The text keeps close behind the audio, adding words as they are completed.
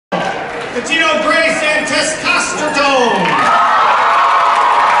Totino-Grace and Testostertones.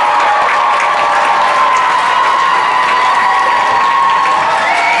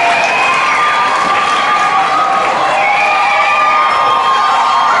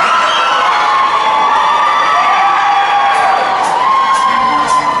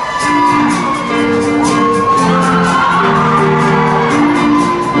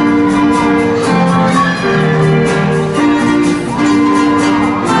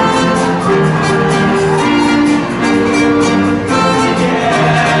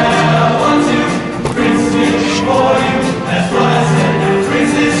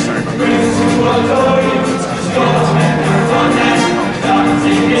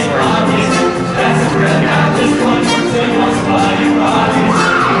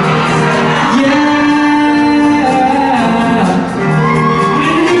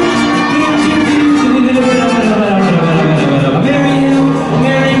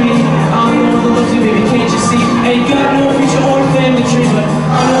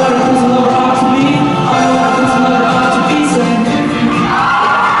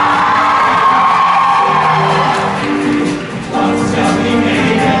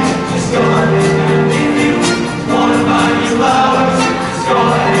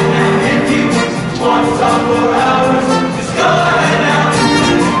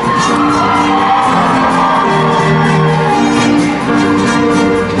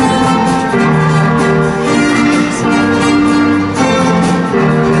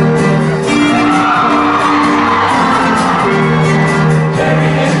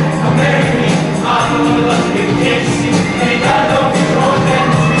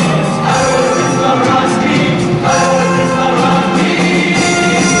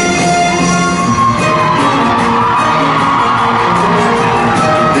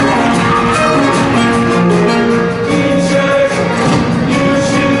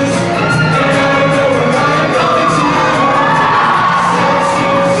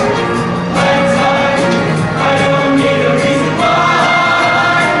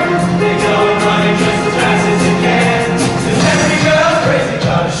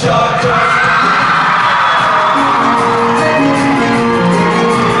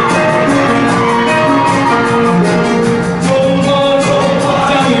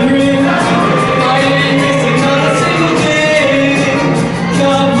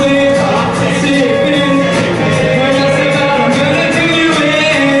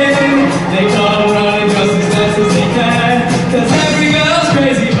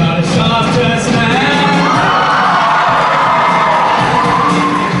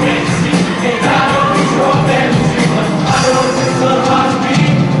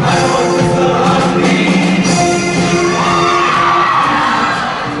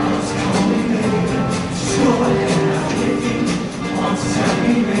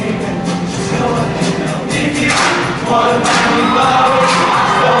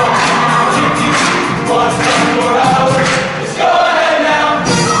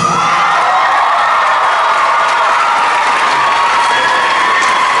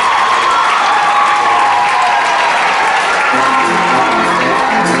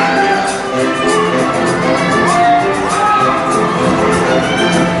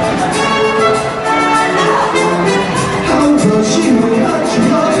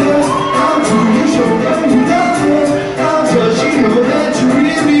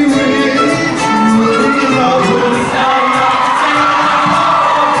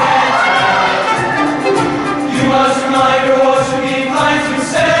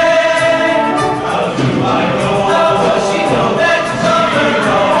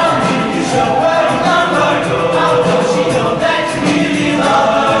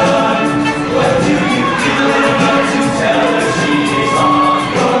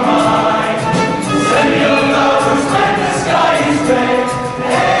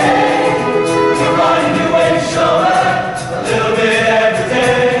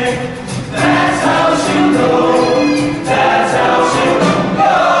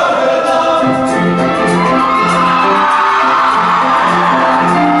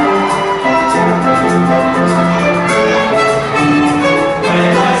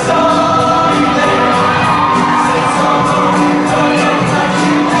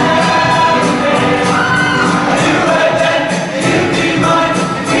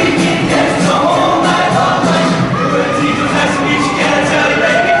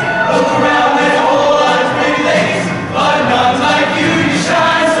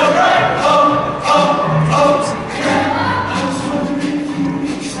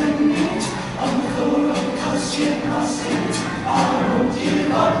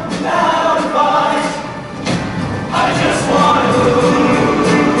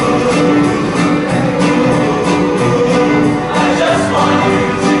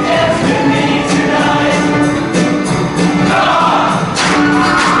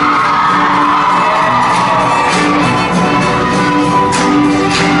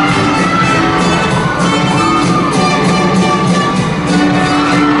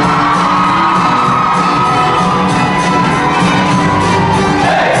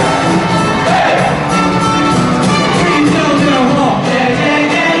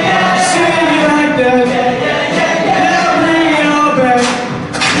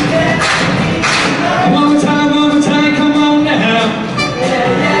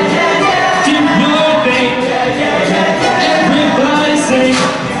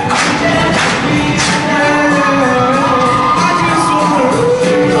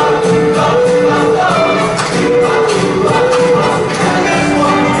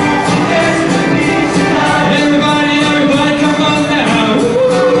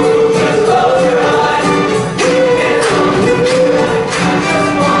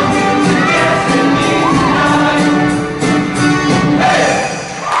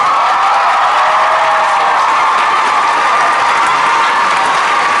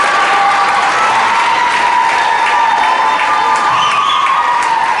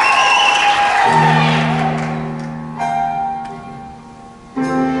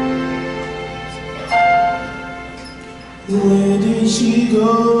 go?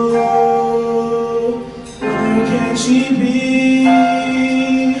 Where can she be?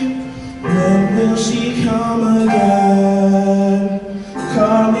 When will she come again?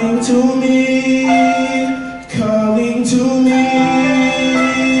 Calling to me, calling to me,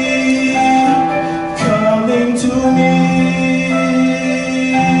 calling to me.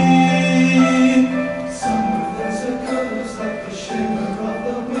 Somewhere there's a girl who's like the shimmer of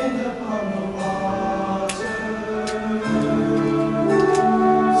the wind upon the water.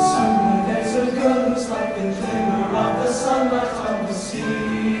 Somewhere there's a girl who's like the glimmer of the sunlight on the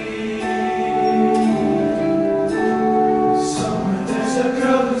sea. Somewhere there's a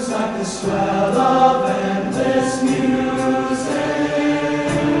girl who's like the swell of endless music.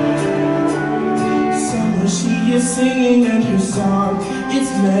 Somewhere she is singing and her song,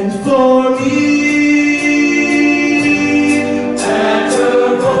 it's meant for me. And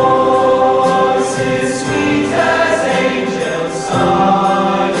her voice is sweet as angels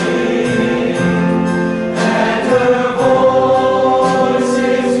sighing. And her voice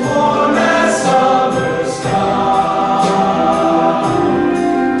is warm as summer sky.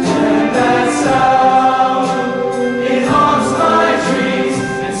 And that sound, it haunts my dreams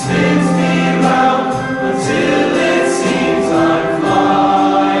and spins me round until it seems I'm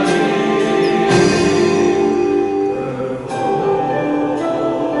flying. Her voice.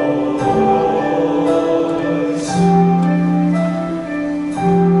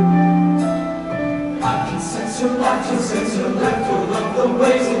 I can sense her light, can sense her laughter, love the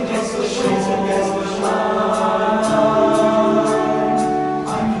waves against the shores, against the shine. I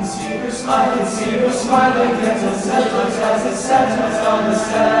can see her smile, I can see her smile against the settlers as it settles on the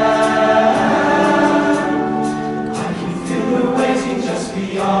sand.